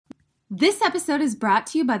This episode is brought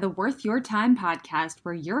to you by the Worth Your Time podcast,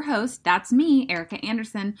 where your host, that's me, Erica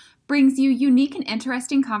Anderson, brings you unique and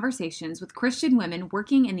interesting conversations with Christian women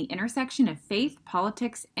working in the intersection of faith,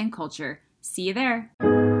 politics, and culture. See you there.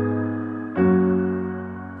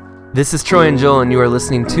 This is Troy and Joel, and you are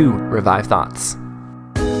listening to Revive Thoughts.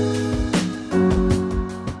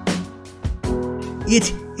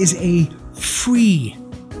 It is a free,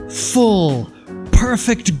 full,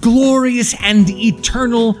 perfect, glorious, and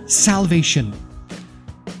eternal salvation.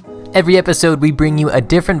 Every episode, we bring you a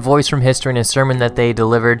different voice from history and a sermon that they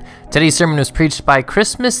delivered. Today's sermon was preached by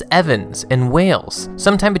Christmas Evans in Wales,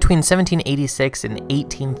 sometime between 1786 and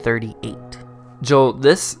 1838. Joel,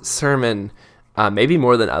 this sermon, maybe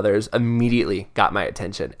more than others, immediately got my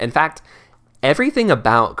attention. In fact, everything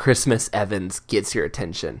about Christmas Evans gets your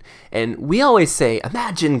attention. And we always say,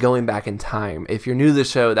 imagine going back in time. If you're new to the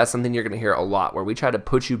show, that's something you're going to hear a lot, where we try to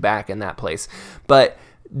put you back in that place. But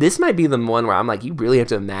this might be the one where I'm like, you really have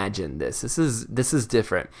to imagine this. This is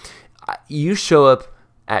different. You show up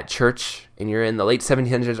at church and you're in the late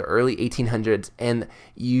 1700s or early 1800s, and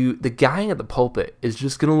the guy at the pulpit is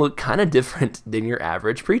just going to look kind of different than your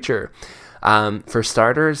average preacher. For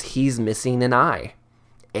starters, he's missing an eye.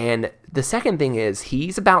 And the second thing is,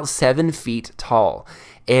 he's about 7 feet tall.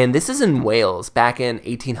 And this is in Wales back in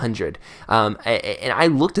 1800. And I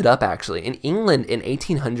looked it up, actually. In England in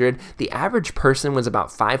 1800, the average person was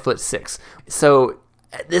about 5'6". So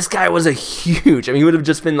this guy was huge. I mean, he would have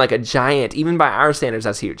just been like a giant. Even by our standards,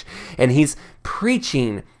 that's huge. And he's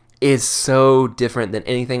preaching is so different than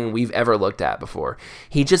anything we've ever looked at before.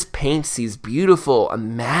 He just paints these beautiful,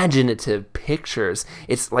 imaginative pictures.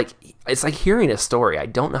 It's like hearing a story. I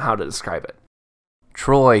don't know how to describe it.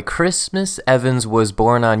 Troy, Christmas Evans was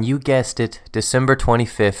born on, you guessed it, December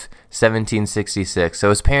 25th, 1766. So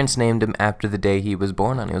his parents named him after the day he was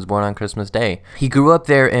born on. He was born on Christmas Day. He grew up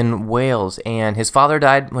there in Wales, and his father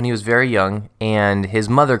died when he was very young, and his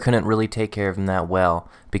mother couldn't really take care of him that well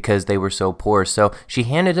because they were so poor. So she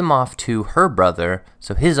handed him off to her brother,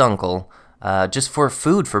 so his uncle, just for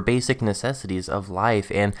food, for basic necessities of life.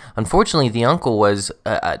 And unfortunately, the uncle was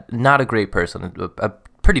not a great person, a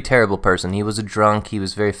pretty terrible person. He was a drunk. He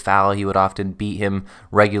was very foul. He would often beat him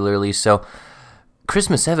regularly. So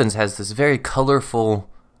Christmas Evans has this very colorful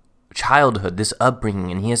childhood, this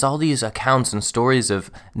upbringing, and he has all these accounts and stories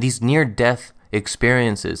of these near-death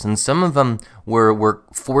experiences, and some of them were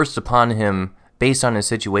forced upon him based on his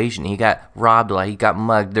situation. He got robbed, he got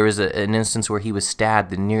mugged. There was an instance where he was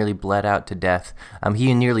stabbed and nearly bled out to death.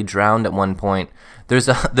 He nearly drowned at one point. There's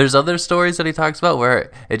other stories that he talks about where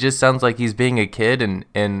it just sounds like he's being a kid,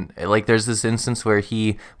 and like there's this instance where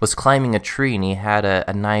he was climbing a tree and he had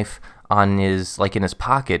a knife on in his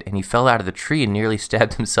pocket, and he fell out of the tree and nearly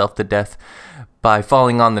stabbed himself to death by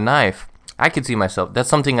falling on the knife. That's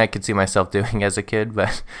something I could see myself doing as a kid.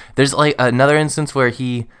 But there's like another instance where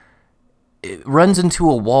he runs into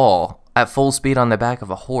a wall at full speed on the back of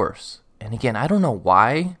a horse. And again, I don't know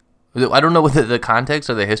why. I don't know what the context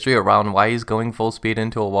or the history around why he's going full speed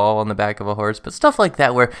into a wall on the back of a horse, but stuff like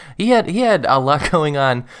that where he had a lot going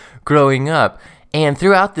on growing up. And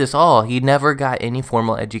throughout this all, he never got any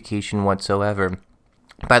formal education whatsoever.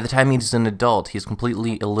 By the time he's an adult, he's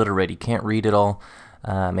completely illiterate. He can't read at all,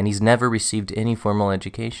 and he's never received any formal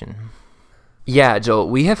education. Yeah, Joel,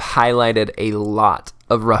 we have highlighted a lot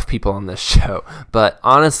of rough people on this show, but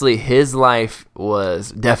honestly, his life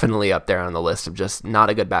was definitely up there on the list of just not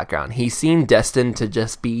a good background. He seemed destined to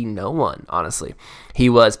just be no one, honestly. He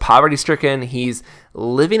was poverty-stricken. He's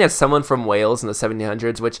living as someone from Wales in the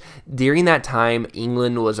 1700s, which during that time,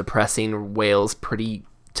 England was oppressing Wales pretty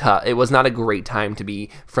tough. It was not a great time to be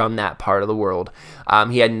from that part of the world.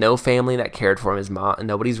 He had no family that cared for him. His mom,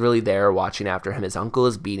 nobody's really there watching after him. His uncle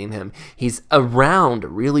is beating him. He's around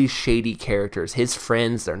really shady characters. His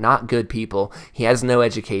friends, they're not good people. He has no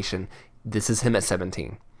education. This is him at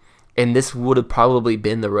 17. And this would have probably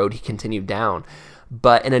been the road he continued down.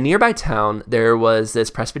 But in a nearby town, there was this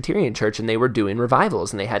Presbyterian church, and they were doing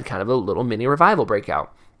revivals, and they had kind of a little mini revival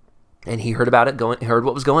breakout. And he heard about it, heard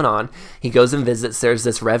what was going on. He goes and visits. There's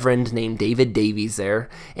this reverend named David Davies there,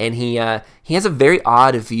 and he has a very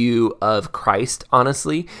odd view of Christ,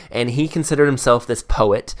 honestly, and he considered himself this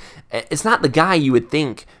poet. It's not the guy you would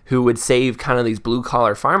think who would save kind of these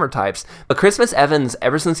blue-collar farmer types, but Christmas Evans,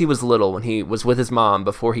 ever since he was little, when he was with his mom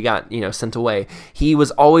before he got, sent away, he was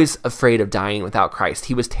always afraid of dying without Christ.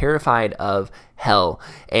 He was terrified of hell,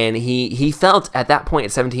 and he felt at that point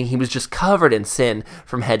at 17 he was just covered in sin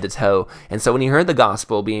from head to toe. And so when he heard the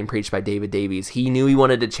gospel being preached by David Davies, he knew he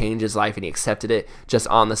wanted to change his life, and he accepted it just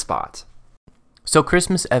on the spot. So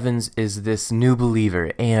Christmas Evans is this new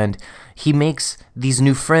believer, and he makes these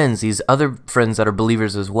new friends, these other friends that are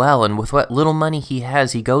believers as well, and with what little money he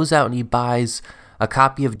has, he goes out and he buys a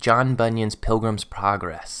copy of John Bunyan's Pilgrim's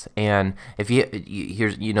Progress. And if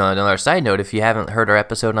here's another side note, if you haven't heard our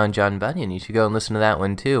episode on John Bunyan, you should go and listen to that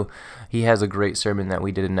one too. He has a great sermon that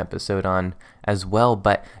we did an episode on as well.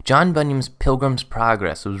 But John Bunyan's Pilgrim's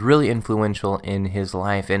Progress was really influential in his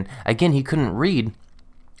life. And again, he couldn't read,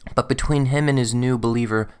 but between him and his new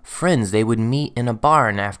believer friends, they would meet in a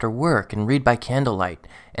barn after work and read by candlelight.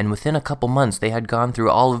 And within a couple months, they had gone through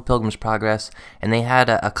all of Pilgrim's Progress, and they had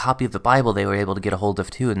a copy of the Bible they were able to get a hold of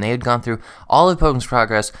too. And they had gone through all of Pilgrim's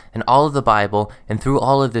Progress and all of the Bible, and through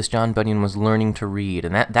all of this, John Bunyan was learning to read.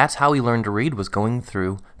 And that's how he learned to read, was going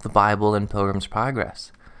through the Bible and Pilgrim's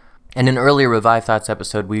Progress. In an earlier Revive Thoughts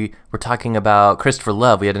episode, we were talking about Christopher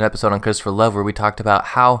Love. We had an episode on Christopher Love where we talked about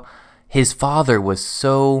how his father was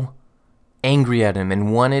so angry at him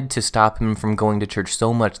and wanted to stop him from going to church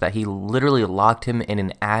so much that he literally locked him in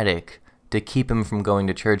an attic to keep him from going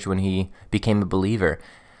to church when he became a believer.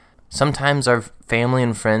 Sometimes our family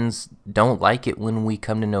and friends don't like it when we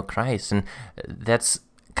come to know Christ, and that's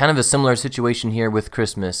kind of a similar situation here with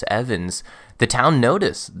Christmas Evans. The town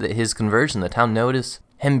noticed his conversion. The town noticed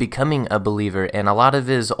him becoming a believer, and a lot of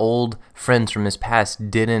his old friends from his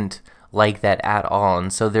past didn't like that at all.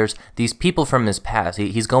 And so there's these people from his past.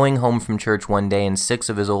 He's going home from church one day, and 6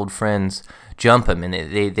 of his old friends jump him,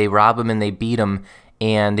 and they rob him, and they beat him,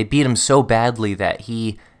 and they beat him so badly that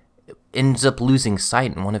he ends up losing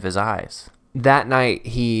sight in one of his eyes. That night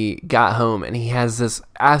he got home and he has this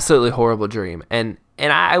absolutely horrible dream. And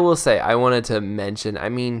I will say, I wanted to mention, I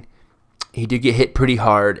mean, he did get hit pretty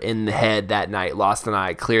hard in the head that night, lost an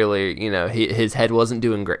eye. Clearly, his head wasn't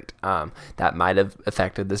doing great. That might have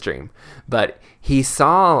affected this dream. But he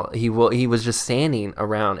was just standing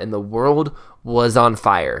around and the world was on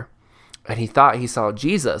fire. And he thought he saw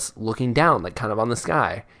Jesus looking down, like kind of on the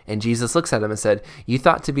sky. And Jesus looks at him and said, "You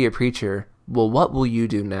thought to be a preacher. Well, what will you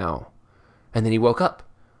do now?" And then he woke up.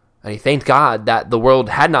 And he thanked God that the world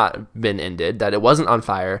had not been ended, that it wasn't on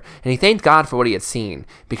fire. And he thanked God for what he had seen,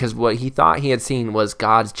 because what he thought he had seen was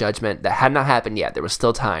God's judgment that had not happened yet. There was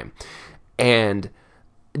still time. And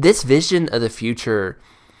this vision of the future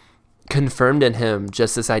confirmed in him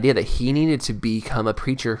just this idea that he needed to become a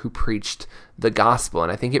preacher who preached the gospel.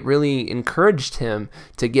 And I think it really encouraged him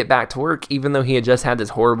to get back to work, even though he had just had this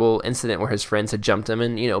horrible incident where his friends had jumped him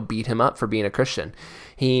and, beat him up for being a Christian.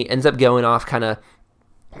 He ends up going off kind of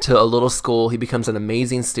to a little school. He becomes an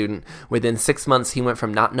amazing student. Within 6 months, he went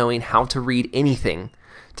from not knowing how to read anything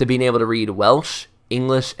to being able to read Welsh,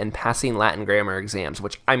 English, and passing Latin grammar exams,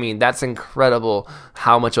 which, I mean, that's incredible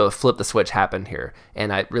how much of a flip the switch happened here.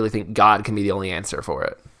 And I really think God can be the only answer for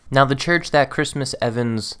it. Now, the church that Christmas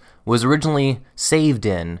Evans was originally saved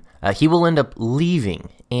in, he will end up leaving,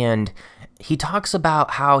 and he talks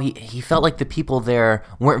about how he felt like the people there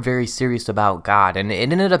weren't very serious about God, and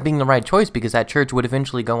it ended up being the right choice because that church would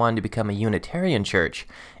eventually go on to become a Unitarian church.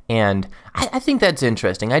 And I think that's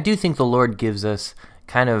interesting. I do think the Lord gives us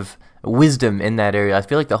kind of wisdom in that area. I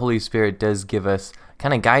feel like the Holy Spirit does give us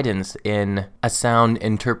kind of guidance in a sound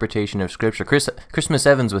interpretation of Scripture. Christmas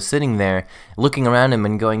Evans was sitting there looking around him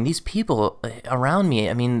and going, these people around me,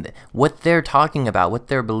 I mean, what they're talking about, what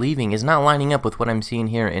they're believing is not lining up with what I'm seeing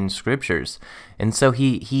here in Scriptures. And so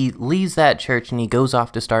he leaves that church and he goes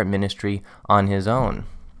off to start ministry on his own.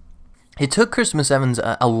 It took Christmas Evans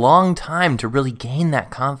a long time to really gain that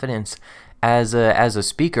confidence as a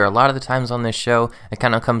speaker. A lot of the times on this show, it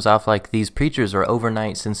kind of comes off like these preachers are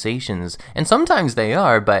overnight sensations, and sometimes they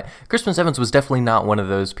are, but Christmas Evans was definitely not one of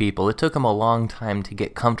those people. It took him a long time to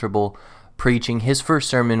get comfortable preaching. His first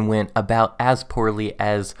sermon went about as poorly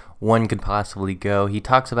as one could possibly go. He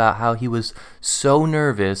talks about how he was so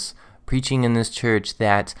nervous preaching in this church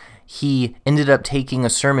that he ended up taking a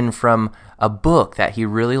sermon from a book that he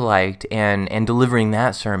really liked and delivering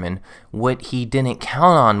that sermon. What he didn't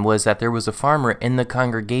count on was that there was a farmer in the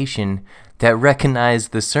congregation that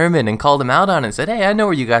recognized the sermon and called him out on it and said, "Hey, I know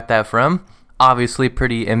where you got that from." Obviously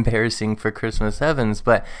pretty embarrassing for Christmas Evans,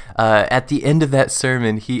 but at the end of that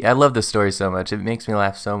sermon, I love the story so much. It makes me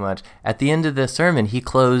laugh so much. At the end of the sermon, he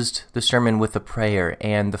closed the sermon with a prayer,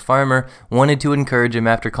 and the farmer wanted to encourage him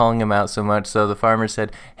after calling him out so much, so the farmer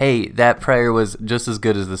said, "Hey, that prayer was just as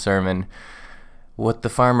good as the sermon." What the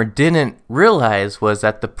farmer didn't realize was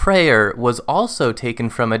that the prayer was also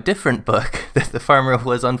taken from a different book that the farmer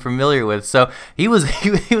was unfamiliar with. So he was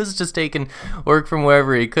just taking work from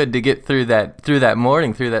wherever he could to get through that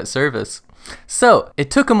morning, through that service. So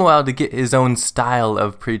it took him a while to get his own style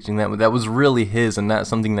of preaching that was really his and not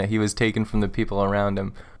something that he was taking from the people around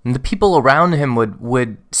him. And the people around him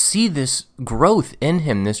would see this growth in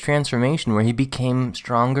him, this transformation where he became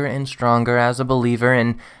stronger and stronger as a believer.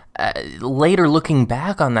 And later, looking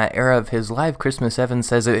back on that era of his life, Christmas Evans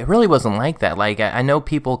says it really wasn't like that. Like, I know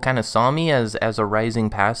people kind of saw me as a rising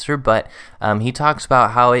pastor, but he talks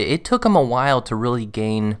about how it took him a while to really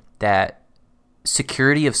gain that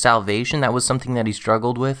security of salvation. That was something that he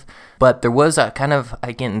struggled with. But there was a kind of,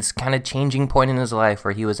 again, this kind of changing point in his life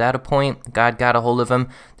where he was at a point, God got a hold of him.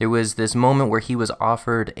 There was this moment where he was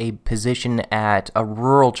offered a position at a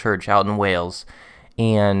rural church out in Wales.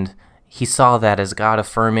 And he saw that as God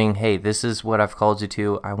affirming, hey, this is what I've called you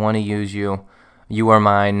to. I want to use you. You are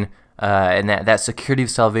mine. And that security of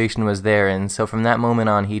salvation was there. And so from that moment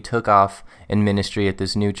on, he took off in ministry at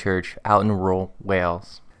this new church out in rural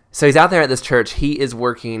Wales. So he's out there at this church. He is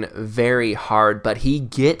working very hard, but he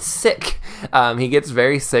gets sick. He gets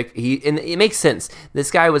very sick. And it makes sense.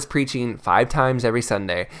 This guy was preaching 5 times every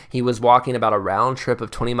Sunday. He was walking about a round trip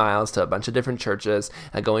of 20 miles to a bunch of different churches,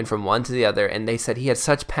 going from one to the other. And they said he had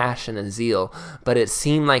such passion and zeal, but it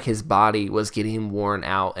seemed like his body was getting worn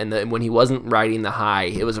out. And when he wasn't riding the high,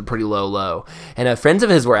 it was a pretty low. And friends of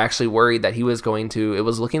his were actually worried that it was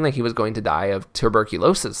looking like he was going to die of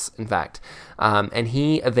tuberculosis, in fact. And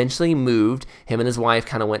he eventually moved. Him and his wife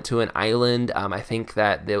kind of went to an island. I think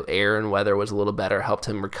that the air and weather was a little better, helped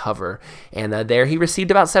him recover. And there he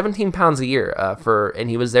received about 17 pounds a year and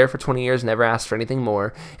he was there for 20 years, never asked for anything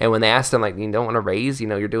more. And when they asked him, like, you don't want to raise,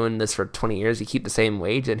 you're doing this for 20 years, you keep the same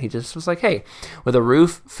wage. And he just was like, hey, with a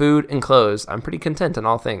roof, food, and clothes, I'm pretty content in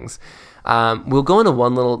all things. We'll go into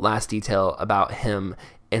one little last detail about him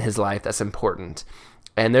and his life that's important.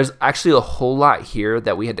 And there's actually a whole lot here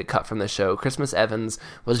that we had to cut from the show. Christmas Evans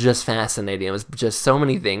was just fascinating. It was just so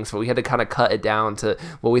many things, but we had to kind of cut it down to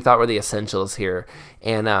what we thought were the essentials here.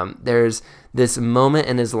 And there's this moment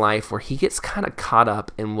in his life where he gets kind of caught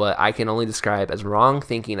up in what I can only describe as wrong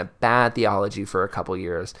thinking, a bad theology for a couple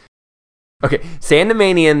years. Okay,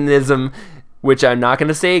 Sandemanianism, which I'm not going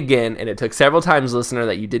to say again, and it took several times, listener,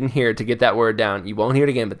 that you didn't hear to get that word down. You won't hear it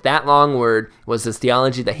again, but that long word was this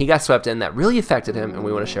theology that he got swept in that really affected him, and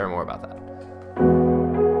we want to share more about that.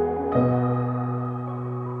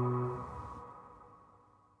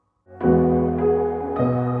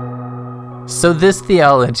 So this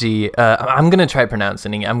theology, I'm going to try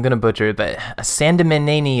pronouncing it. I'm going to butcher it, but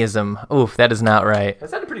Sandemanianism. Oof, that is not right.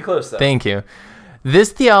 That sounded pretty close, though. Thank you.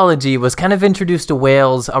 This theology was kind of introduced to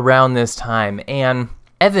Wales around this time, and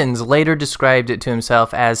Evans later described it to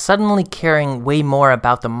himself as suddenly caring way more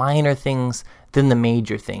about the minor things than the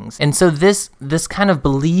major things. And so this kind of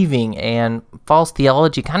believing and false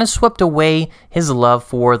theology kind of swept away his love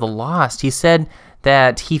for the lost. He said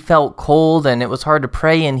that he felt cold and it was hard to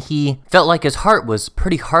pray, and he felt like his heart was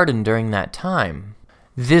pretty hardened during that time.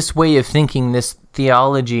 This way of thinking, this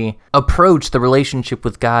theology, approached the relationship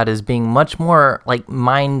with God as being much more like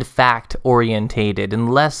mind-fact orientated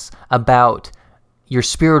and less about your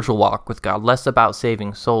spiritual walk with God, less about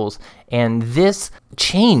saving souls. And this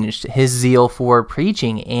changed his zeal for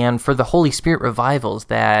preaching and for the Holy Spirit revivals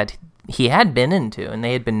that he had been into and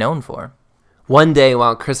they had been known for. One day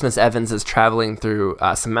while Christmas Evans is traveling through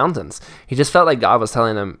some mountains, he just felt like God was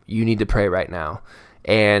telling him, you need to pray right now.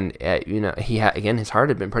 And, his heart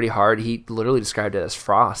had been pretty hard. He literally described it as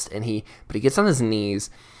frost. But he gets on his knees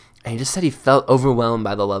and he just said he felt overwhelmed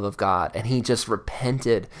by the love of God. And he just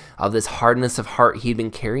repented of this hardness of heart he'd been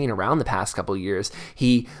carrying around the past couple of years.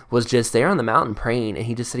 He was just there on the mountain praying, and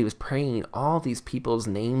he just said he was praying all these people's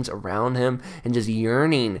names around him and just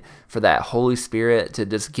yearning for that Holy Spirit to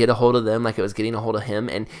just get a hold of them like it was getting a hold of him.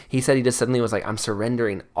 And he said he just suddenly was like, I'm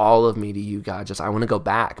surrendering all of me to you, God. I want to go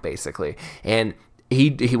back, basically. And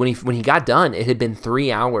when he got done, it had been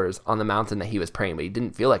 3 hours on the mountain that he was praying, but he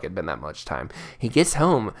didn't feel like it had been that much time. He gets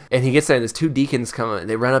home, and he gets there, and there's 2 deacons come, and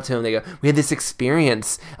they run up to him, they go, we had this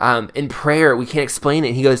experience in prayer, we can't explain it.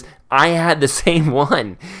 And he goes, I had the same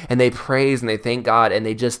one. And they praise, and they thank God, and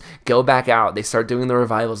they just go back out. They start doing the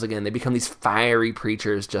revivals again. They become these fiery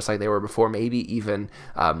preachers, just like they were before, maybe even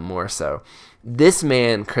more so. This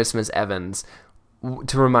man, Christmas Evans,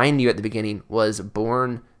 to remind you at the beginning, was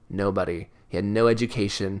born nobody. He had no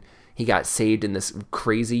education. He got saved in this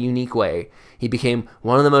crazy, unique way. He became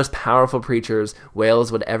one of the most powerful preachers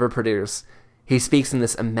Wales would ever produce. He speaks in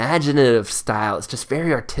this imaginative style. It's just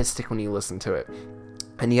very artistic when you listen to it.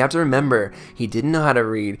 And you have to remember, he didn't know how to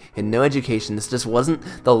read, had no education. This just wasn't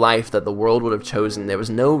the life that the world would have chosen. There was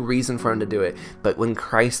no reason for him to do it. But when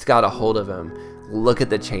Christ got a hold of him, look at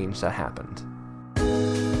the change that happened.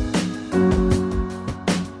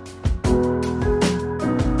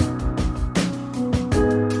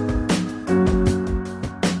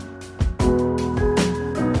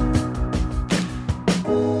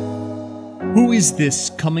 is this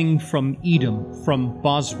coming from Edom, from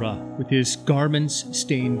Bozrah, with his garments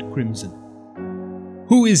stained crimson?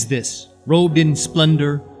 Who is this, robed in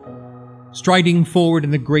splendor, striding forward in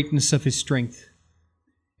the greatness of his strength?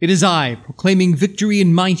 It is I, proclaiming victory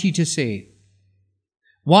and mighty to save.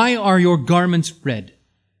 Why are your garments red,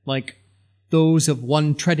 like those of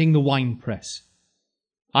one treading the winepress?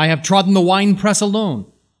 I have trodden the winepress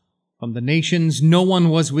alone. From the nations no one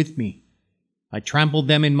was with me. I trampled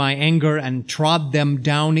them in my anger and trod them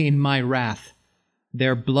down in my wrath.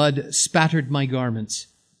 Their blood spattered my garments,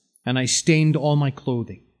 and I stained all my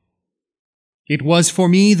clothing. It was for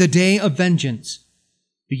me the day of vengeance.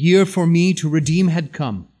 The year for me to redeem had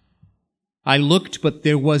come. I looked, but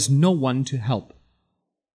there was no one to help.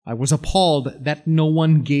 I was appalled that no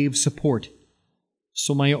one gave support.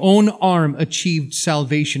 So my own arm achieved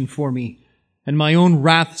salvation for me, and my own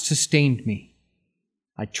wrath sustained me.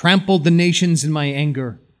 I trampled the nations in my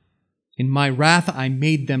anger. In my wrath I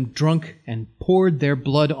made them drunk and poured their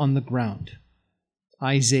blood on the ground.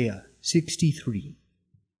 Isaiah 63.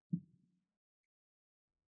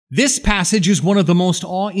 This passage is one of the most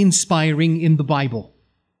awe-inspiring in the Bible.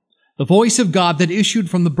 The voice of God that issued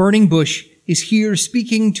from the burning bush is here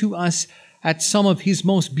speaking to us at some of his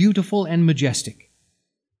most beautiful and majestic.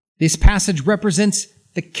 This passage represents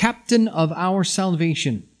the captain of our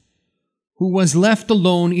salvation, who was left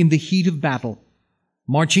alone in the heat of battle,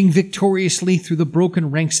 marching victoriously through the broken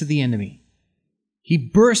ranks of the enemy. He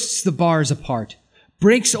bursts the bars apart,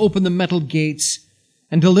 breaks open the metal gates,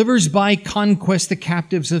 and delivers by conquest the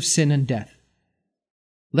captives of sin and death.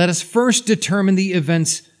 Let us first determine the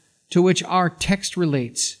events to which our text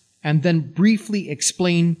relates, and then briefly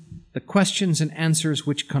explain the questions and answers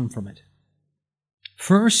which come from it.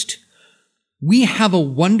 First, we have a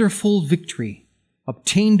wonderful victory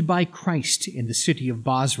obtained by Christ in the city of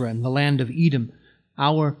Bozrah in the land of Edom.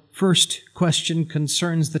 Our first question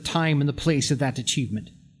concerns the time and the place of that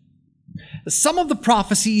achievement. Some of the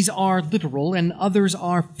prophecies are literal and others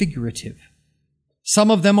are figurative.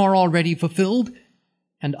 Some of them are already fulfilled,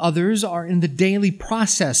 and others are in the daily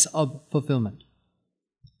process of fulfillment.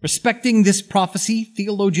 Respecting this prophecy,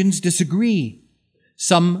 theologians disagree.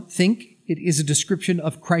 Some think it is a description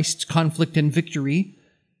of Christ's conflict and victory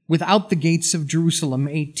without the gates of Jerusalem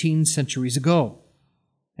 18 centuries ago.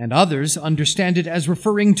 And others understand it as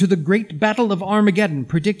referring to the great battle of Armageddon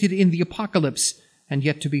predicted in the Apocalypse and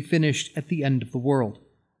yet to be finished at the end of the world.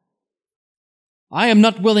 I am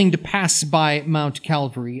not willing to pass by Mount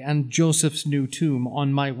Calvary and Joseph's new tomb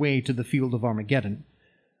on my way to the field of Armageddon,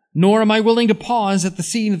 nor am I willing to pause at the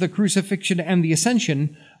scene of the crucifixion and the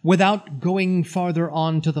ascension without going farther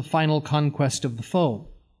on to the final conquest of the foe.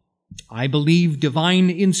 I believe divine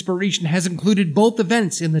inspiration has included both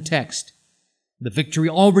events in the text, the victory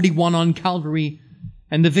already won on Calvary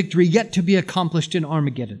and the victory yet to be accomplished in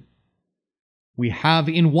Armageddon. We have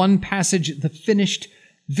in one passage the finished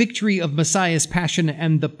victory of Messiah's passion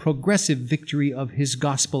and the progressive victory of his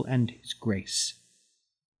gospel and his grace.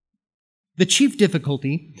 The chief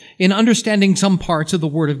difficulty in understanding some parts of the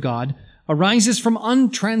Word of God arises from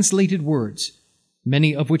untranslated words,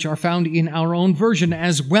 many of which are found in our own version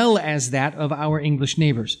as well as that of our English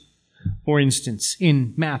neighbors. For instance,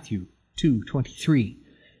 in Matthew 2:23,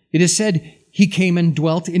 it is said, "He came and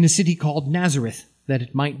dwelt in a city called Nazareth, that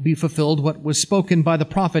it might be fulfilled what was spoken by the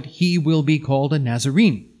prophet, he will be called a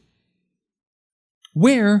Nazarene."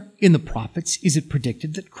 Where in the prophets is it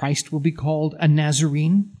predicted that Christ will be called a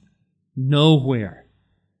Nazarene? Nowhere.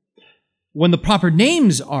 When the proper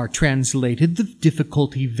names are translated, the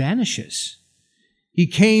difficulty vanishes. He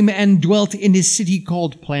came and dwelt in his city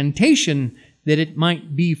called Plantation, that it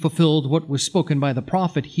might be fulfilled what was spoken by the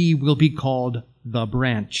prophet, he will be called the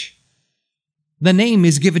Branch. The name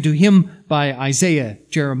is given to him by Isaiah,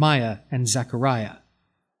 Jeremiah, and Zechariah.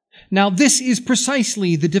 Now, this is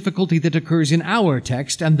precisely the difficulty that occurs in our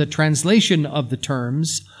text, and the translation of the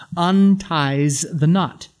terms unties the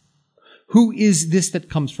knot. Who is this that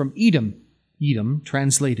comes from Edom? Edom,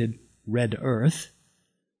 translated red earth,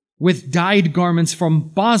 with dyed garments from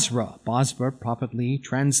Bozrah, Bozrah properly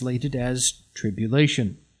translated as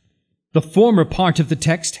tribulation. The former part of the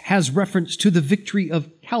text has reference to the victory of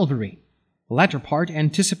Calvary. The latter part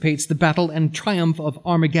anticipates the battle and triumph of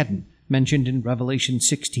Armageddon, mentioned in Revelation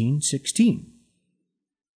 16:16.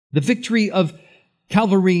 The victory of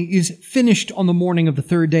Calvary is finished on the morning of the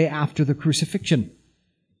third day after the crucifixion.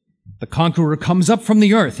 The conqueror comes up from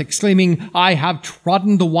the earth, exclaiming, "I have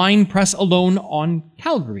trodden the winepress alone on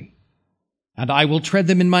Calvary, and I will tread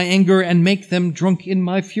them in my anger and make them drunk in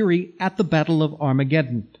my fury at the battle of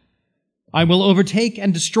Armageddon. I will overtake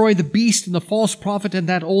and destroy the beast and the false prophet and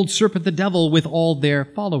that old serpent the devil with all their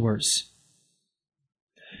followers."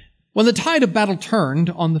 When the tide of battle turned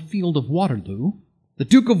on the field of Waterloo, the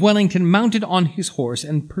Duke of Wellington mounted on his horse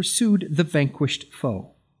and pursued the vanquished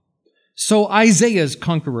foe. So Isaiah's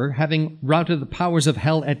conqueror, having routed the powers of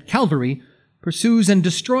hell at Calvary, pursues and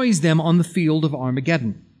destroys them on the field of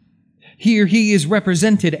Armageddon. Here he is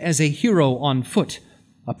represented as a hero on foot,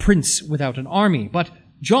 a prince without an army, but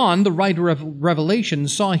John, the writer of Revelation,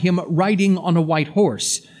 saw him riding on a white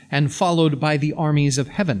horse and followed by the armies of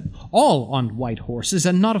heaven, all on white horses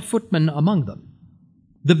and not a footman among them.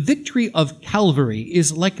 The victory of Calvary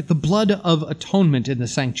is like the blood of atonement in the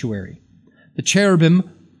sanctuary. The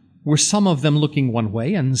cherubim were some of them looking one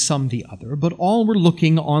way and some the other, but all were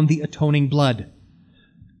looking on the atoning blood.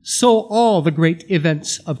 So all the great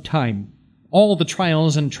events of time, all the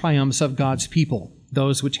trials and triumphs of God's people,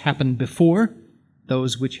 those which happened before,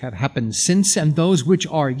 those which have happened since, and those which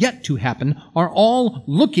are yet to happen, are all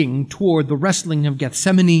looking toward the wrestling of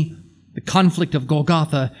Gethsemane, the conflict of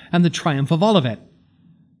Golgotha, and the triumph of Olivet.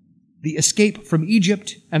 The escape from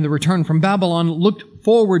Egypt and the return from Babylon looked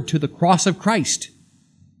forward to the cross of Christ,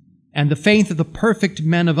 and the faith of the perfect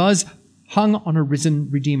men of us hung on a risen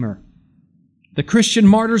Redeemer. The Christian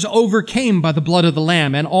martyrs overcame by the blood of the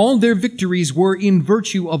Lamb, and all their victories were in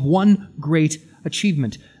virtue of one great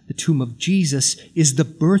achievement. The tomb of Jesus is the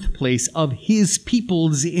birthplace of his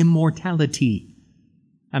people's immortality,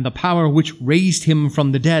 and the power which raised him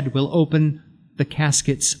from the dead will open the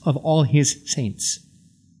caskets of all his saints.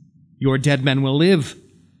 Your dead men will live.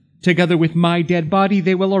 Together with my dead body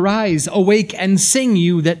they will arise. Awake and sing,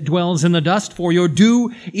 you that dwells in the dust, for your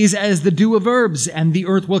dew is as the dew of herbs, and the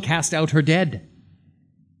earth will cast out her dead.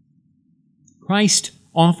 Christ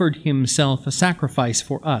offered himself a sacrifice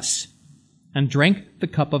for us, and drank the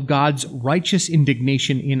cup of God's righteous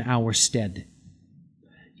indignation in our stead.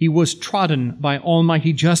 He was trodden by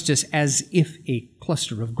almighty justice as if a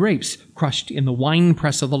cluster of grapes crushed in the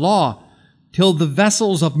winepress of the law, till the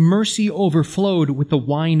vessels of mercy overflowed with the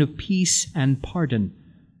wine of peace and pardon,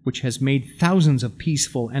 which has made thousands of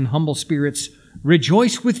peaceful and humble spirits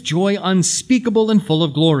rejoice with joy unspeakable and full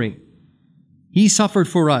of glory. He suffered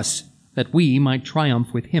for us, that we might triumph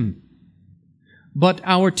with him. But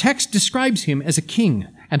our text describes him as a king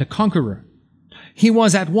and a conqueror. He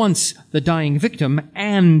was at once the dying victim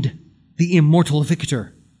and the immortal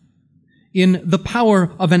victor. In the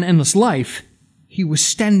power of an endless life, he was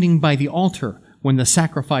standing by the altar when the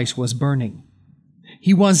sacrifice was burning.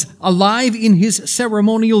 He was alive in his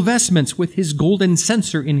ceremonial vestments with his golden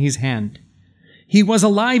censer in his hand. He was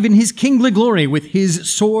alive in his kingly glory with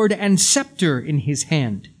his sword and scepter in his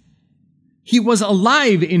hand. He was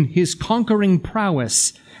alive in his conquering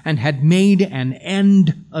prowess and had made an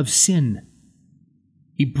end of sin.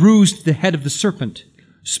 He bruised the head of the serpent,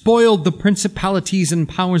 spoiled the principalities and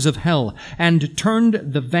powers of hell, and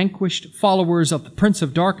turned the vanquished followers of the Prince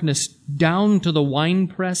of Darkness down to the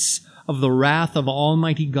winepress of the wrath of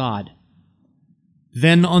Almighty God.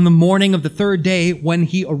 Then on the morning of the third day, when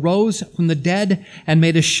he arose from the dead and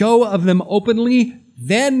made a show of them openly,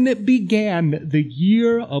 then began the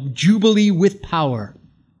year of Jubilee with power.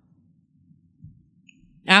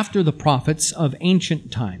 After the prophets of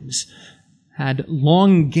ancient times had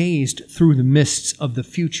long gazed through the mists of the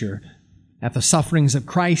future at the sufferings of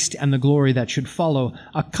Christ and the glory that should follow,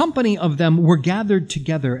 a company of them were gathered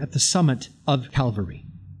together at the summit of Calvary.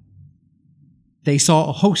 They saw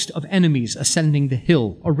a host of enemies ascending the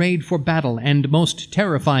hill, arrayed for battle and most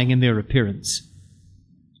terrifying in their appearance.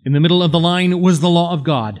 In the middle of the line was the law of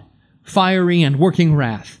God, fiery and working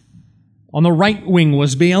wrath. On the right wing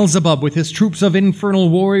was Beelzebub with his troops of infernal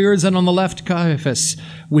warriors, and on the left Caiaphas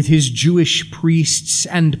with his Jewish priests,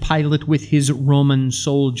 and Pilate with his Roman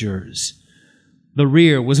soldiers. The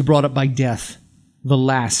rear was brought up by death, the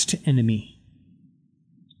last enemy.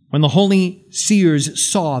 When the holy seers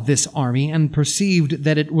saw this army and perceived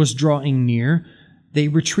that it was drawing near, they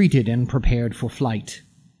retreated and prepared for flight.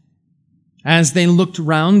 As they looked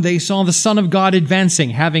round, they saw the Son of God advancing,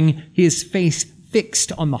 having his face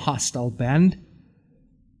fixed on the hostile band.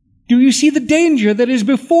 "Do you see the danger that is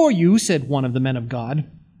before you?" said one of the men of God.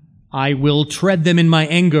 "I will tread them in my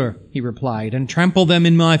anger," he replied, "and trample them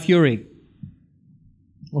in my fury."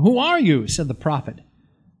 "Well, who are you?" said the prophet.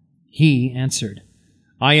 He answered,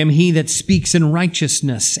 "I am he that speaks in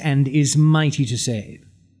righteousness and is mighty to save."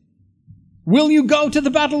 "Will you go to the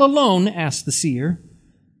battle alone?" asked the seer.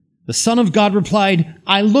 The Son of God replied,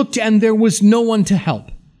 "I looked and there was no one to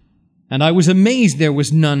help, and I was amazed there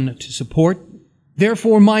was none to support.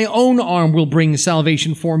 Therefore my own arm will bring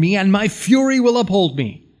salvation for me, and my fury will uphold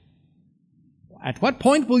me." "At what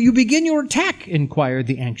point will you begin your attack?" inquired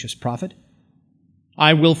the anxious prophet.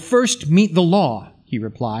 "I will first meet the law," he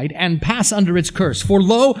replied, and pass under its curse. For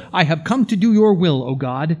lo, I have come to do your will, O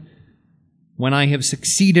God. When I have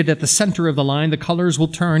succeeded at the center of the line, the colors will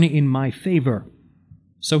turn in my favor.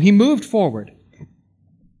 So he moved forward.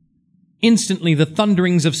 Instantly the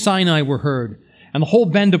thunderings of Sinai were heard, and the whole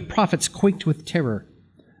band of prophets quaked with terror.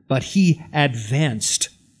 But he advanced,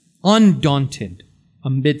 undaunted,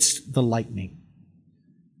 amidst the lightning.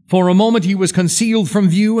 For a moment he was concealed from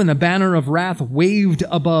view, and the banner of wrath waved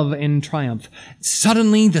above in triumph.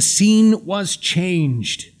 Suddenly the scene was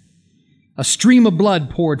changed. A stream of blood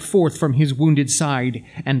poured forth from his wounded side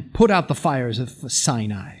and put out the fires of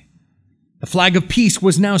Sinai. The flag of peace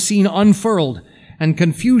was now seen unfurled, and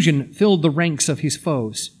confusion filled the ranks of his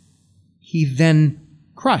foes. He then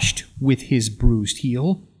crushed with his bruised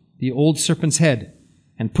heel the old serpent's head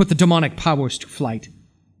and put the demonic powers to flight.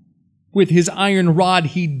 With his iron rod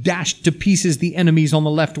he dashed to pieces the enemies on the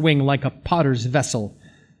left wing like a potter's vessel.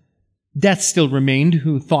 Death still remained,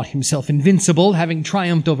 who thought himself invincible, having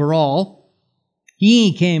triumphed over all.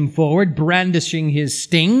 He came forward, brandishing his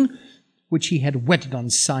sting, which he had whetted on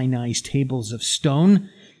Sinai's tables of stone.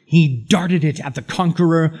 He darted it at the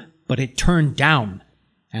conqueror, but it turned down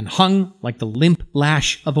and hung like the limp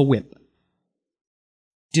lash of a whip.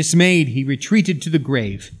 Dismayed, he retreated to the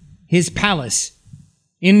grave, his palace,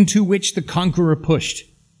 into which the conqueror pushed.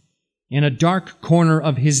 In a dark corner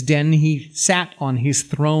of his den, he sat on his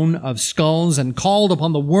throne of skulls and called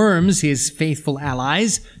upon the worms, his faithful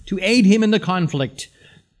allies, to aid him in the conflict.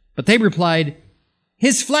 But they replied,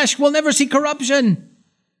 "His flesh will never see corruption."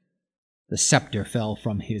 The scepter fell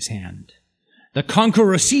from his hand. The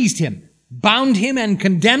conqueror seized him, bound him, and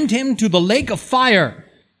condemned him to the lake of fire,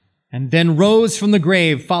 and then rose from the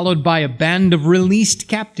grave, followed by a band of released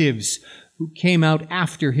captives who came out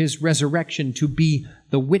after his resurrection to be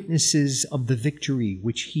the witnesses of the victory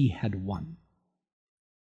which he had won.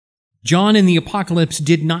 John in the Apocalypse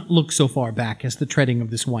did not look so far back as the treading of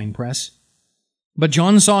this winepress, but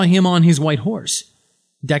John saw him on his white horse,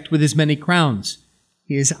 decked with his many crowns,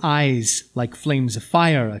 his eyes like flames of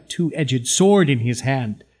fire, a two-edged sword in his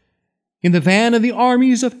hand, in the van of the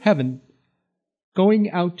armies of heaven, going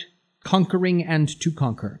out conquering and to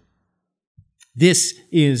conquer. This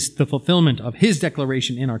is the fulfillment of his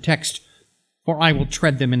declaration in our text, "For I will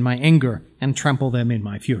tread them in my anger and trample them in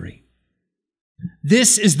my fury."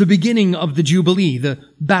 This is the beginning of the Jubilee, the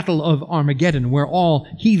battle of Armageddon, where all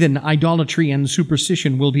heathen idolatry and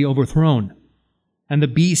superstition will be overthrown, and the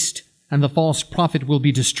beast and the false prophet will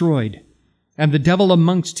be destroyed, and the devil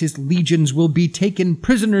amongst his legions will be taken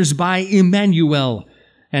prisoners by Emmanuel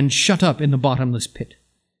and shut up in the bottomless pit.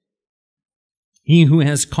 He who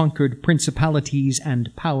has conquered principalities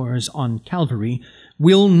and powers on Calvary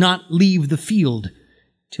will not leave the field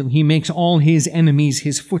till he makes all his enemies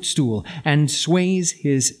his footstool and sways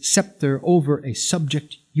his scepter over a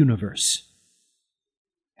subject universe.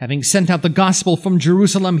 Having sent out the gospel from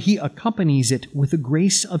Jerusalem, he accompanies it with the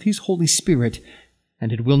grace of his Holy Spirit,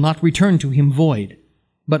 and it will not return to him void,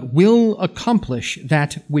 but will accomplish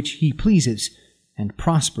that which he pleases and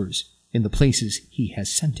prospers in the places he has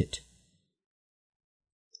sent it.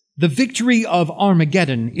 The victory of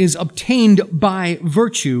Armageddon is obtained by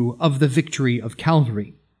virtue of the victory of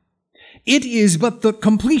Calvary. It is but the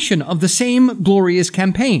completion of the same glorious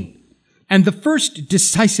campaign, and the first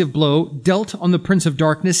decisive blow dealt on the Prince of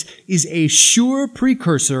Darkness is a sure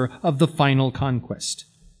precursor of the final conquest.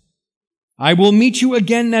 "I will meet you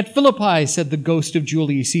again at Philippi," said the ghost of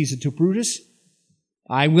Julius Caesar to Brutus.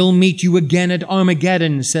 "I will meet you again at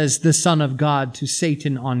Armageddon," says the Son of God to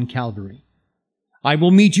Satan on Calvary. "I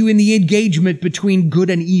will meet you in the engagement between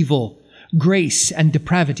good and evil, grace and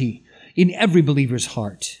depravity, in every believer's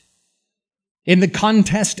heart. In the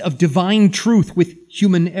contest of divine truth with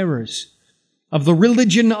human errors, of the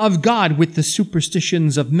religion of God with the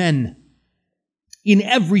superstitions of men. In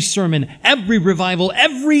every sermon, every revival,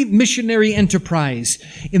 every missionary enterprise,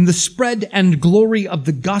 in the spread and glory of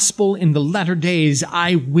the gospel in the latter days,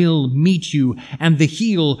 I will meet you, and the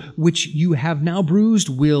heel which you have now bruised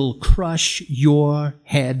will crush your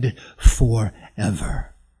head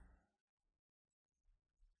forever."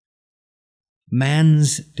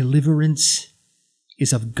 Man's deliverance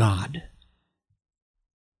is of God.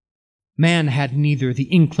 Man had neither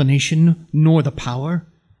the inclination nor the power.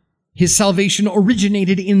 His salvation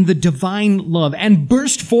originated in the divine love and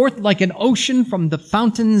burst forth like an ocean from the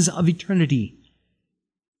fountains of eternity.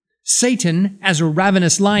 Satan, as a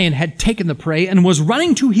ravenous lion, had taken the prey and was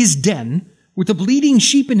running to his den with a bleeding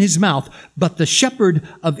sheep in his mouth, but the shepherd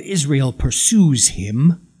of Israel pursues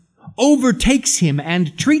him, overtakes him,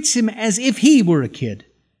 and treats him as if he were a kid.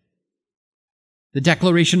 The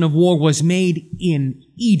declaration of war was made in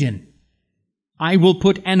Eden. I will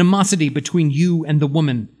put animosity between you and the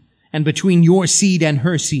woman, and between your seed and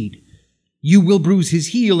her seed. You will bruise his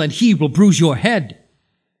heel, and he will bruise your head.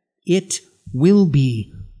 It will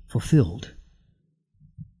be fulfilled.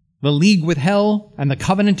 The league with hell and the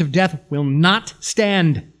covenant of death will not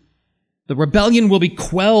stand. The rebellion will be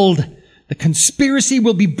quelled. The conspiracy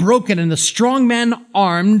will be broken, and the strong man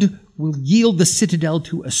armed will yield the citadel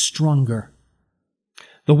to a stronger.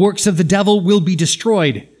 The works of the devil will be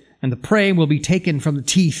destroyed, and the prey will be taken from the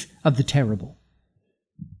teeth of the terrible.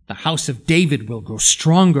 The house of David will grow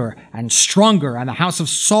stronger and stronger, and the house of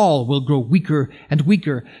Saul will grow weaker and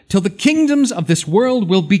weaker, till the kingdoms of this world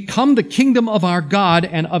will become the kingdom of our God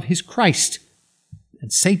and of his Christ.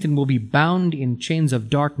 And Satan will be bound in chains of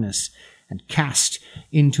darkness and cast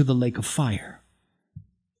into the lake of fire.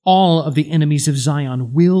 All of the enemies of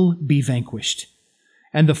Zion will be vanquished,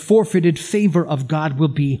 and the forfeited favor of God will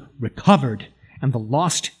be recovered, and the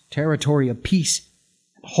lost territory of peace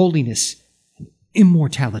and holiness and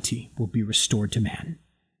immortality will be restored to man.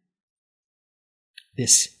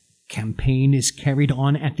 This campaign is carried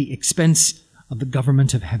on at the expense of the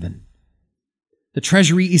government of heaven. The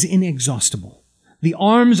treasury is inexhaustible. The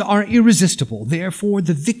arms are irresistible. Therefore,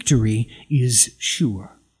 the victory is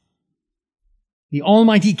sure. The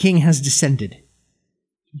Almighty King has descended.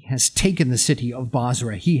 He has taken the city of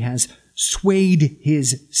Basra. He has swayed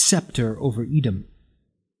his scepter over Edom.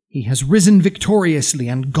 He has risen victoriously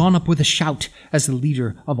and gone up with a shout as the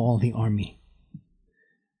leader of all the army.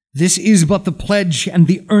 This is but the pledge and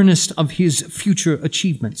the earnest of his future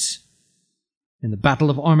achievements. In the battle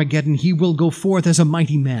of Armageddon, he will go forth as a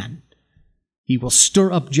mighty man. He will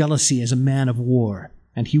stir up jealousy as a man of war,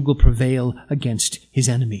 and he will prevail against his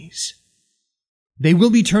enemies. They will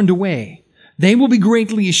be turned away. They will be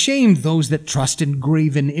greatly ashamed, those that trust in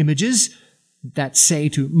graven images, that say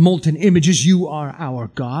to molten images, you are our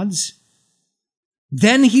gods.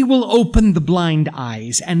 Then he will open the blind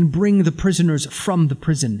eyes and bring the prisoners from the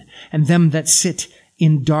prison, and them that sit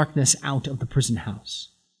in darkness out of the prison house.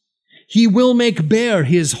 He will make bare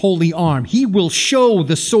his holy arm. He will show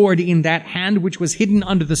the sword in that hand which was hidden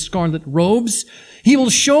under the scarlet robes. He will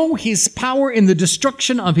show his power in the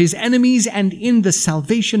destruction of his enemies and in the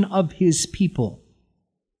salvation of his people.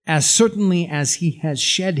 As certainly as he has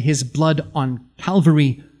shed his blood on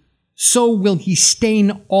Calvary, so will he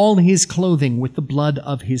stain all his clothing with the blood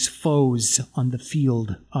of his foes on the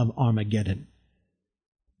field of Armageddon.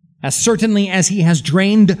 As certainly as he has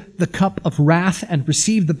drained the cup of wrath and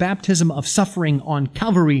received the baptism of suffering on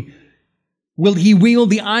Calvary, will he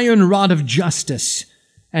wield the iron rod of justice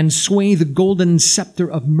and sway the golden scepter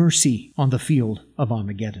of mercy on the field of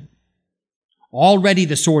Armageddon. Already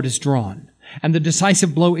the sword is drawn, and the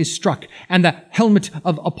decisive blow is struck, and the helmet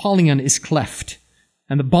of Apollyon is cleft,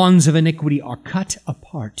 and the bonds of iniquity are cut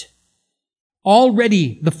apart.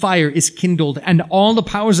 Already the fire is kindled, and all the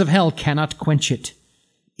powers of hell cannot quench it.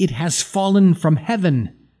 It has fallen from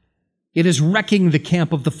heaven. It is wrecking the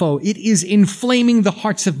camp of the foe. It is inflaming the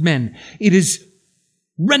hearts of men. It is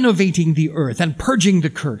renovating the earth and purging the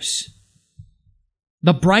curse.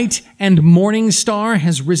 The bright and morning star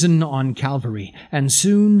has risen on Calvary, and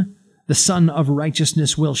soon the sun of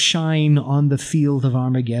righteousness will shine on the field of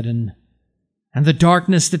Armageddon. And the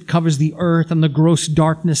darkness that covers the earth and the gross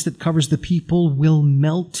darkness that covers the people will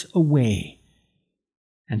melt away.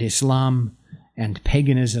 And Islam and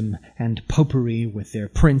paganism and popery with their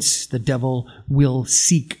prince, the devil, will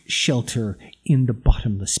seek shelter in the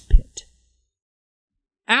bottomless pit.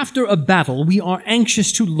 After a battle, we are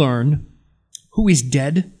anxious to learn who is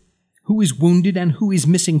dead, who is wounded, and who is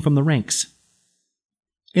missing from the ranks.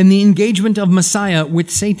 In the engagement of Messiah with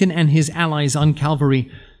Satan and his allies on Calvary,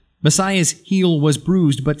 Messiah's heel was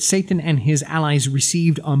bruised, but Satan and his allies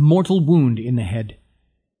received a mortal wound in the head.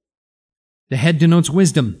 The head denotes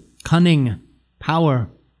wisdom, cunning, power,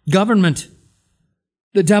 government.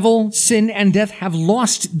 The devil, sin, and death have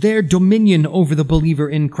lost their dominion over the believer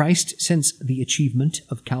in Christ since the achievement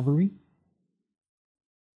of Calvary.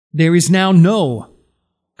 There is now no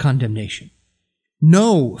condemnation,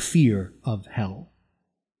 no fear of hell.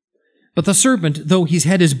 But the serpent, though his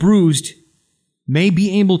head is bruised, may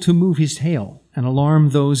be able to move his tail and alarm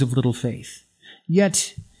those of little faith.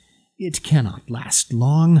 Yet it cannot last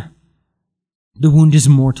long. The wound is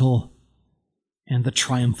mortal, and the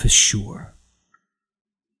triumph is sure.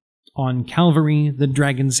 On Calvary, the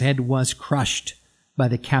dragon's head was crushed by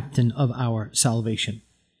the captain of our salvation.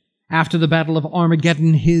 After the battle of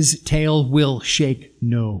Armageddon, his tail will shake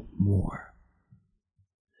no more.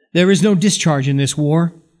 There is no discharge in this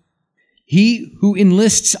war. He who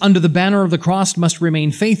enlists under the banner of the cross must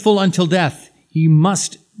remain faithful until death. He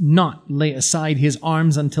must not lay aside his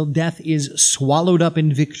arms until death is swallowed up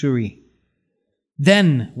in victory.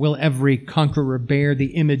 Then will every conqueror bear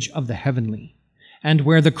the image of the heavenly, and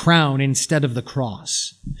wear the crown instead of the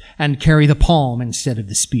cross, and carry the palm instead of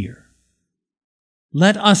the spear.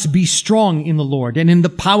 Let us be strong in the Lord and in the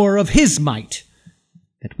power of his might,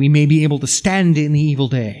 that we may be able to stand in the evil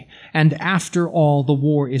day, and after all the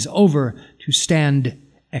war is over, to stand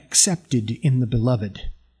accepted in the beloved,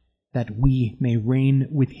 that we may reign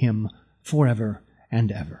with him forever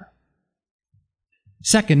and ever.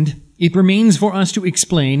 Second, it remains for us to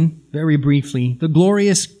explain, very briefly, the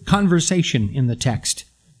glorious conversation in the text,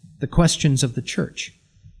 the questions of the church,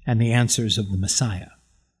 and the answers of the Messiah.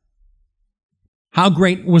 How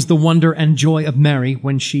great was the wonder and joy of Mary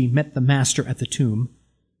when she met the Master at the tomb,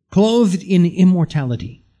 clothed in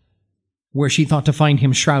immortality, where she thought to find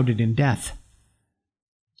him shrouded in death.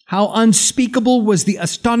 How unspeakable was the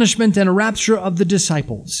astonishment and rapture of the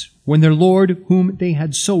disciples when their Lord, whom they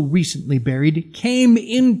had so recently buried, came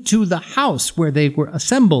into the house where they were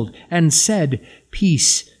assembled and said,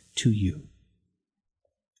 "Peace to you."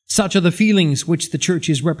 Such are the feelings which the church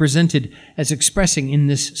is represented as expressing in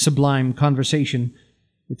this sublime conversation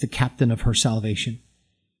with the captain of her salvation.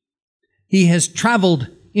 He has traveled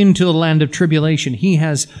into the land of tribulation. He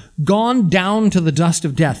has gone down to the dust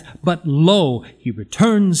of death, but lo, he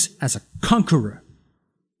returns as a conqueror.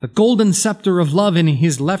 The golden scepter of love in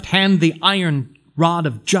his left hand, the iron rod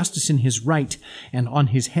of justice in his right, and on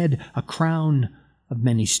his head a crown of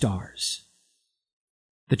many stars.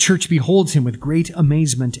 The church beholds him with great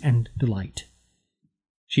amazement and delight.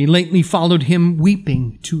 She lately followed him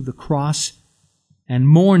weeping to the cross and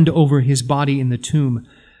mourned over his body in the tomb.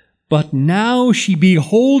 But now she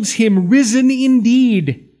beholds him risen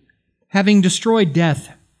indeed, having destroyed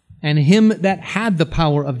death, and him that had the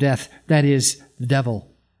power of death, that is, the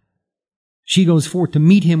devil. She goes forth to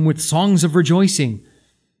meet him with songs of rejoicing,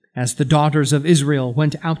 as the daughters of Israel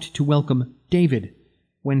went out to welcome David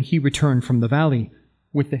when he returned from the valley,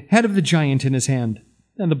 with the head of the giant in his hand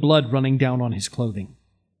and the blood running down on his clothing.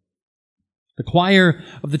 The choir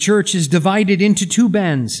of the church is divided into two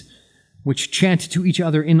bands, which chant to each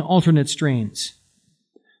other in alternate strains.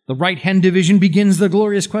 The right-hand division begins the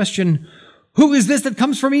glorious question, "Who is this that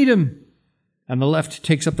comes from Edom?" And the left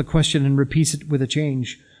takes up the question and repeats it with a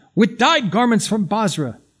change, "With dyed garments from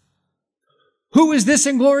Basra." "Who is this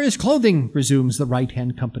in glorious clothing?" resumes the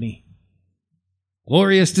right-hand company.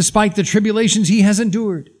 "Glorious despite the tribulations he has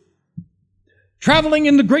endured." "Traveling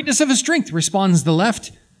in the greatness of his strength," responds the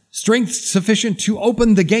left. "Strength sufficient to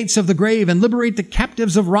open the gates of the grave and liberate the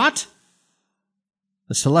captives of rot?"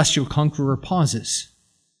 The celestial conqueror pauses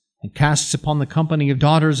and casts upon the company of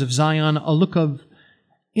daughters of Zion a look of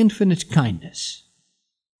infinite kindness.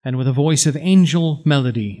 And with a voice of angel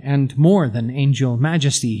melody and more than angel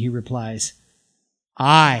majesty, he replies,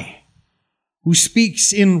 "I, who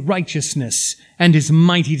speaks in righteousness and is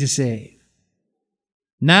mighty to save."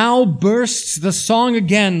 Now bursts the song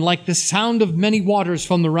again like the sound of many waters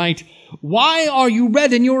from the right. "Why are you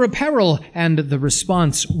red in your apparel?" And the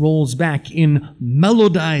response rolls back in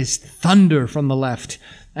melodized thunder from the left.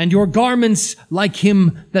 "And your garments like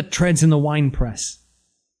him that treads in the winepress."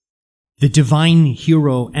 The divine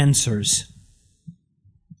hero answers,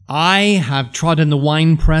 "I have trodden the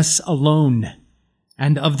winepress alone,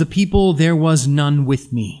 and of the people there was none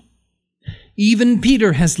with me. Even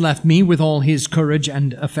Peter has left me with all his courage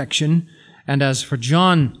and affection, and as for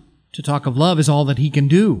John, to talk of love is all that he can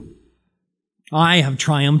do. I have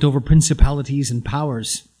triumphed over principalities and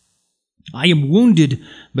powers. I am wounded,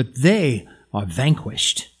 but they are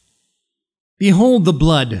vanquished. Behold the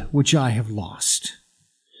blood which I have lost.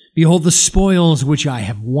 Behold the spoils which I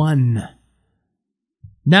have won.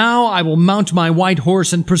 Now I will mount my white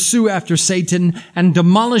horse and pursue after Satan and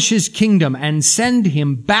demolish his kingdom and send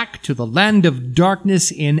him back to the land of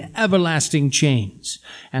darkness in everlasting chains,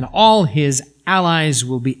 and all his allies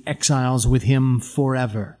will be exiles with him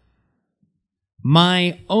forever.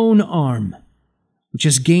 My own arm, which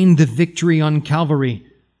has gained the victory on Calvary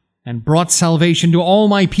and brought salvation to all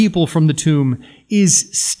my people from the tomb, is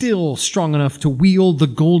still strong enough to wield the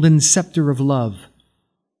golden scepter of love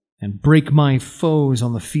and break my foes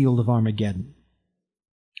on the field of Armageddon.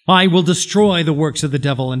 I will destroy the works of the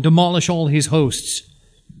devil and demolish all his hosts.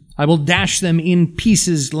 I will dash them in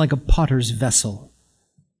pieces like a potter's vessel.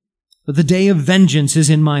 But the day of vengeance is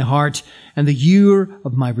in my heart, and the year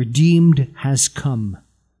of my redeemed has come.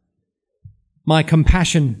 My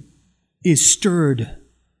compassion is stirred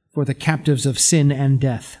for the captives of sin and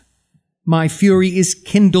death. My fury is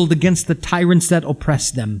kindled against the tyrants that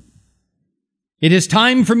oppress them. It is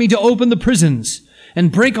time for me to open the prisons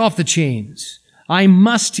and break off the chains. I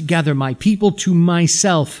must gather my people to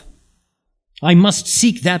myself. I must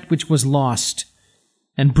seek that which was lost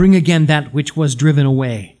and bring again that which was driven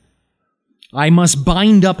away. I must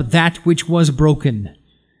bind up that which was broken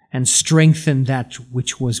and strengthen that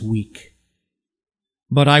which was weak.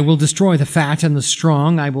 But I will destroy the fat and the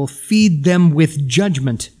strong. I will feed them with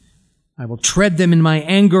judgment. I will tread them in my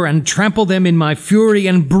anger and trample them in my fury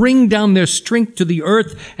and bring down their strength to the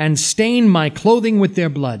earth and stain my clothing with their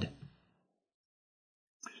blood.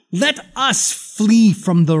 Let us flee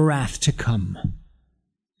from the wrath to come.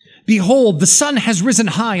 Behold, the sun has risen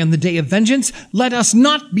high on the day of vengeance. Let us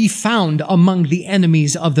not be found among the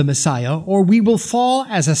enemies of the Messiah, or we will fall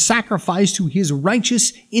as a sacrifice to his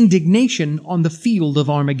righteous indignation on the field of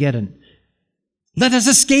Armageddon. Let us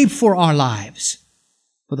escape for our lives,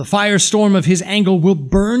 for the firestorm of his anger will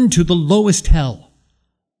burn to the lowest hell.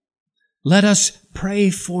 Let us pray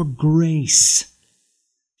for grace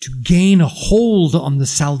to gain a hold on the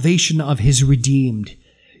salvation of his redeemed.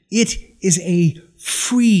 It is a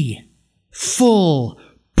free, full,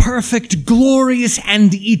 perfect, glorious,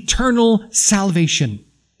 and eternal salvation.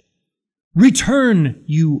 Return,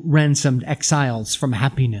 you ransomed exiles from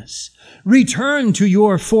happiness. Return to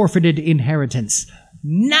your forfeited inheritance.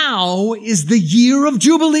 Now is the year of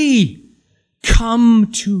Jubilee.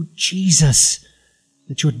 Come to Jesus,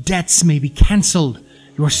 that your debts may be canceled,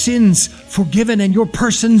 your sins forgiven, and your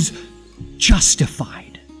persons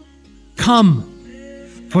justified. Come,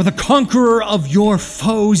 for the conqueror of your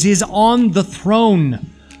foes is on the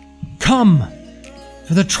throne. Come,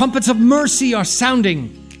 for the trumpets of mercy are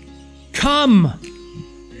sounding. Come,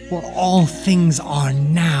 for all things are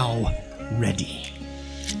now ready.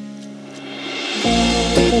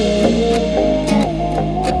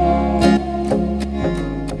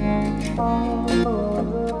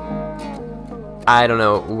 I don't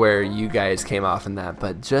know where you guys came off in that,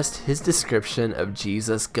 but just his description of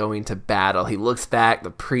Jesus going to battle. He looks back, the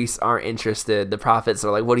priests aren't interested, the prophets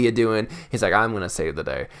are like, what are you doing? He's like, I'm going to save the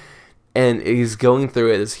day. And he's going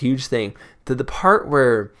through it, this huge thing, to the part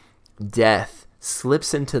where death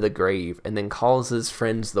slips into the grave and then calls his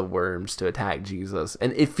friends the worms to attack Jesus.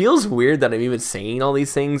 And it feels weird that I'm even saying all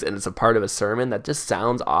these things and it's a part of a sermon. That just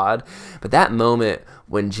sounds odd. But that moment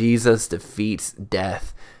when Jesus defeats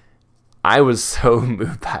death, I was so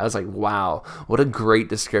moved by it. I was like, wow, what a great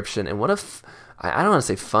description. And what I don't want to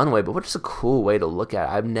say fun way, but what just a cool way to look at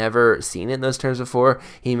it. I've never seen it in those terms before.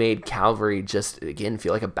 He made Calvary just, again,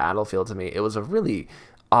 feel like a battlefield to me. It was a really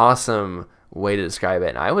awesome way to describe it.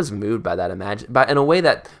 And I was moved by that, in a way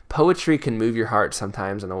that poetry can move your heart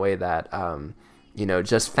sometimes, in a way that,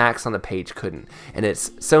 just facts on the page couldn't. And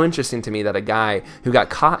it's so interesting to me that a guy who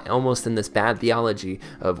got caught almost in this bad theology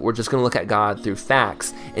of we're just going to look at God through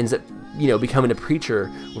facts ends up, becoming a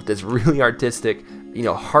preacher with this really artistic,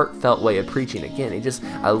 heartfelt way of preaching. Again,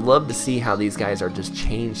 I love to see how these guys are just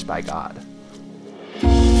changed by God.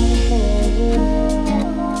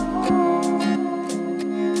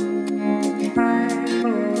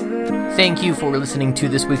 Thank you for listening to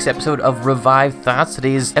this week's episode of Revived Thoughts.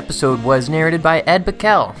 Today's episode was narrated by Ed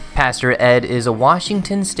Backel. Pastor Ed is a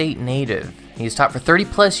Washington State native. He's taught for 30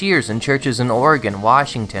 plus years in churches in Oregon,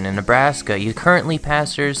 Washington, and Nebraska. He currently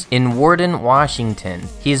pastors in Warden, Washington.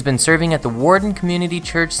 He has been serving at the Warden Community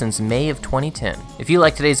Church since May of 2010. If you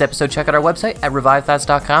like today's episode, check out our website at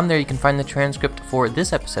revivedthoughts.com. There you can find the transcript for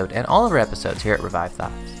this episode and all of our episodes here at Revived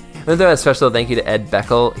Thoughts. I want to throw a special thank you to Ed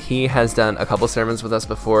Backel. He has done a couple sermons with us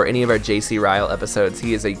before any of our JC Ryle episodes.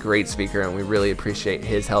 He is a great speaker, and we really appreciate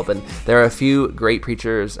his help. And there are a few great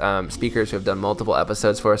preachers, speakers who have done multiple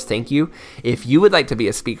episodes for us. Thank you. If you would like to be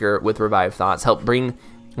a speaker with Revived Thoughts, help bring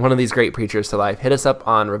one of these great preachers to life, hit us up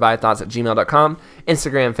on revivedthoughts@gmail.com,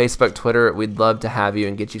 Instagram, Facebook, Twitter. We'd love to have you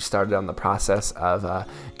and get you started on the process of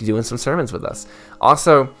doing some sermons with us.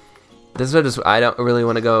 Also, I don't really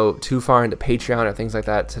want to go too far into Patreon or things like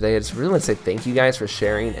that today. I just really want to say thank you guys for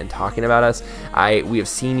sharing and talking about us. We have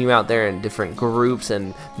seen you out there in different groups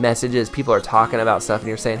and messages. People are talking about stuff and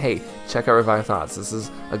you're saying, hey, check out Revived Thoughts. This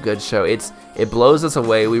is a good show. It blows us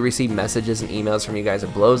away. We receive messages and emails from you guys.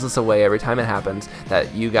 It blows us away every time it happens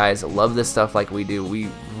that you guys love this stuff like we do. We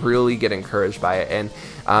really get encouraged by it. And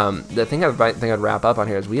the thing I'd wrap up on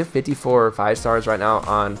here is we have 54 5-stars right now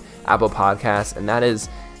on Apple Podcasts, and that is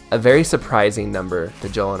a very surprising number to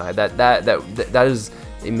Joel and I. That is,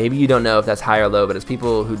 maybe you don't know if that's high or low, but as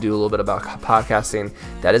people who do a little bit about podcasting,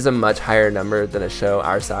 that is a much higher number than a show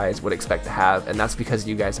our size would expect to have, and that's because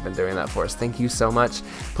you guys have been doing that for us. Thank you so much.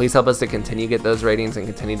 Please help us to continue to get those ratings and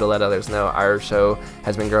continue to let others know our show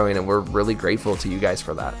has been growing, and we're really grateful to you guys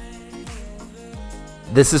for that.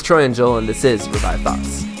 This is Troy and Joel, and this is Revived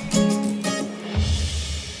Thoughts.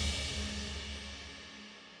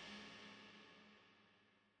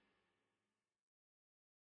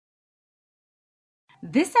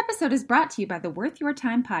 episode is brought to you by the Worth Your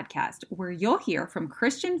Time podcast, where you'll hear from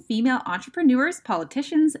Christian female entrepreneurs,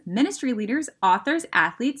 politicians, ministry leaders, authors,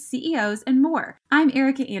 athletes, CEOs, and more. I'm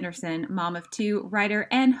Erica Anderson, mom of two, writer,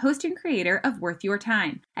 and host and creator of Worth Your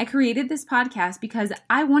Time. I created this podcast because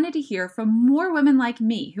I wanted to hear from more women like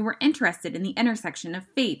me who were interested in the intersection of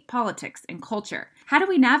faith, politics, and culture. How do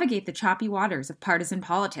we navigate the choppy waters of partisan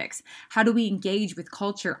politics? How do we engage with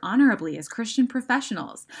culture honorably as Christian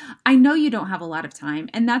professionals? I know you don't have a lot of time,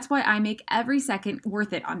 and that's why I make every second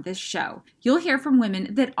worth it on this show. You'll hear from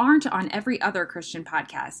women that aren't on every other Christian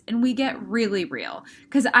podcast, and we get really real,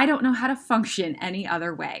 because I don't know how to function any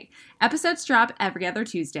other way. Episodes drop every other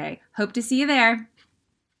Tuesday. Hope to see you there.